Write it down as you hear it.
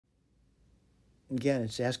again,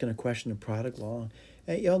 it's asking a question of product law.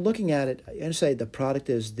 And, looking at it, I say the product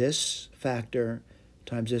is this factor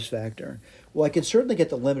times this factor. Well, I could certainly get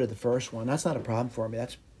the limit of the first one. That's not a problem for me.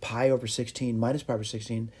 That's pi over 16 minus pi over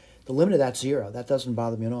 16. The limit of that's 0. That doesn't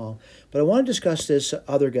bother me at all. But I want to discuss this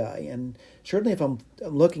other guy. And certainly if I'm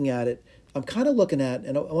looking at it, I'm kind of looking at,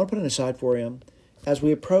 and I want to put it aside for you, as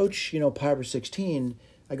we approach, pi over 16,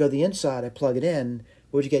 I go to the inside, I plug it in.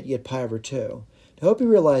 What would you get? You get pi over 2. I hope you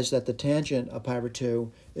realize that the tangent of pi over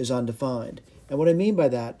 2 is undefined. And what I mean by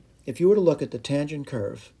that, if you were to look at the tangent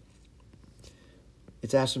curve,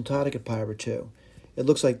 it's asymptotic at pi over 2. It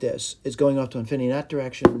looks like this. It's going off to infinity in that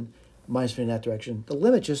direction, minus infinity in that direction. The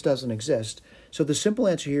limit just doesn't exist. So the simple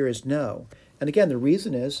answer here is no. And again, the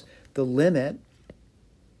reason is the limit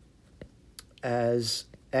as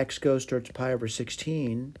x goes towards pi over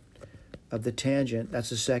 16 of the tangent, that's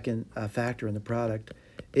the second factor in the product,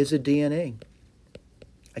 is a D and E.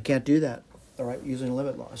 I can't do that, all right, using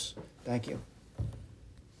limit laws. Thank you.